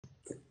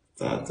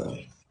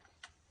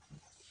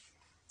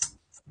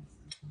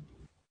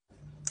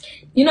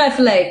I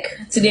feel like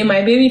today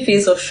my baby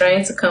face was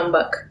trying to come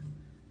back.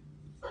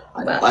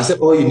 But I said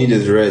all you need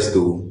is rest,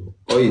 too.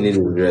 All you need is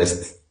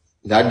rest.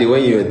 That day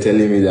when you were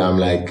telling me that, I'm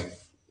like,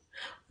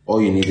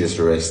 all you need is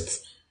rest.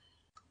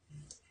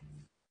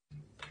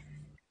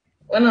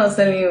 when I was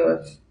telling you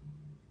what,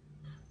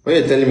 When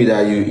you're telling me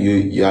that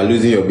you are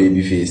losing your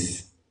baby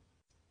face,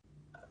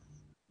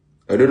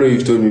 I don't know if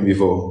you've told me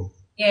before.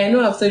 yeah, I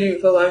know I've told you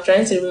before, but I'm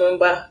trying to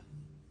remember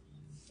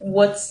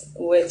what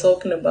we're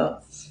talking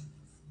about.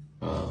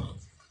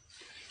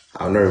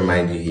 I'll not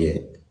remind you here.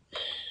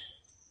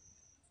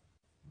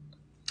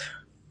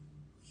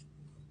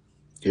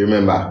 You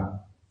remember?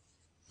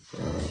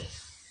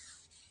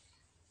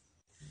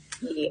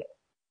 Yeah.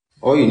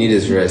 All you need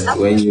is rest.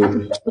 When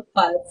you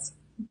But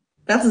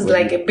that is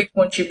like when, a big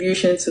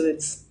contribution to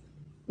it.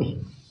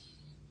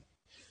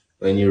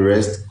 when you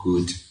rest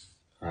good,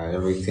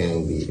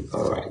 everything will be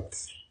all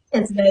right.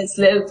 It's nice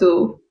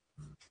level.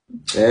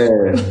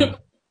 Yeah.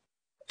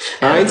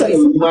 I tell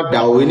you,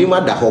 we need my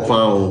daho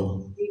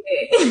pound.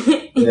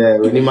 Yeah,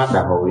 we need my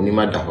daho. We need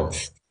my daho.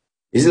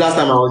 You see, last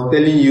time I was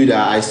telling you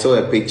that I saw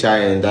a picture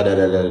and da da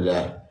da da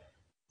da.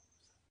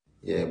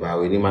 Yeah, but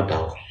we need my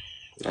daho.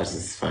 That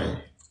is fine.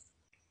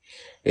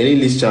 Any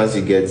least chance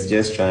you get,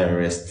 just try and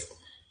rest.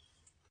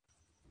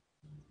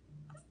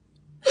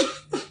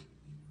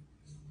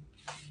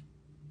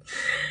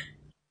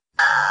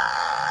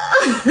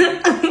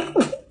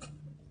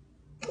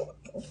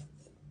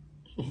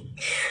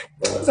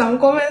 Some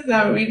comments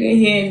I'm reading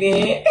here and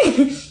there.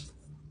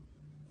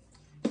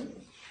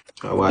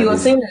 He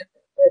was saying that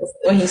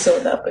when he saw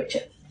that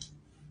picture.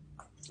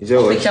 You said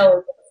what? Picture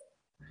was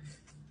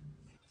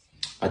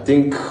I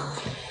think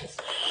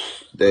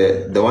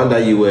the one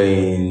that you were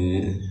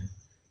in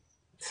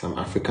some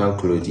African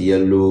clothes,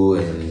 yellow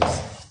and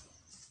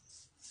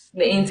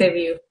the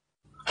interview.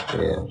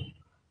 yeah.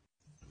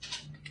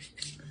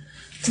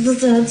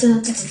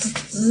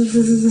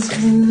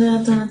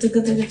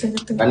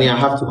 Danny, I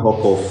have to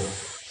hop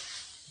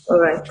off. All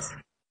right.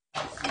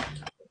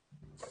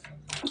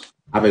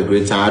 Have a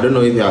great time. I don't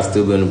know if you are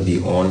still going to be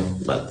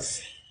on,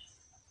 but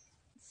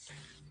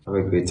have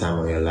a great time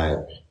on your life.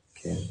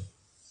 Okay.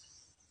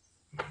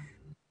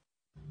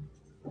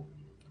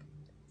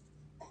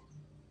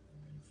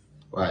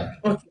 Bye.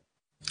 Okay.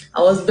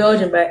 I was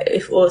Belgian, but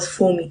if it was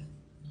for me.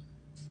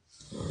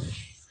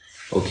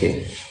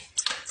 Okay.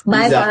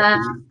 Bye These are-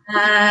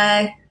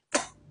 bye.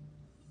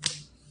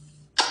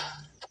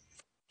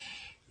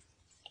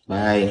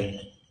 Bye.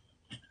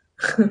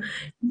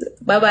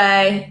 Bye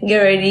bye. Get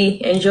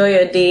ready. Enjoy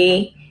your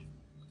day.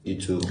 You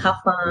too. Have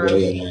fun. Enjoy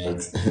your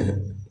night.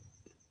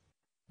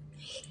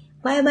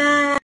 Bye bye.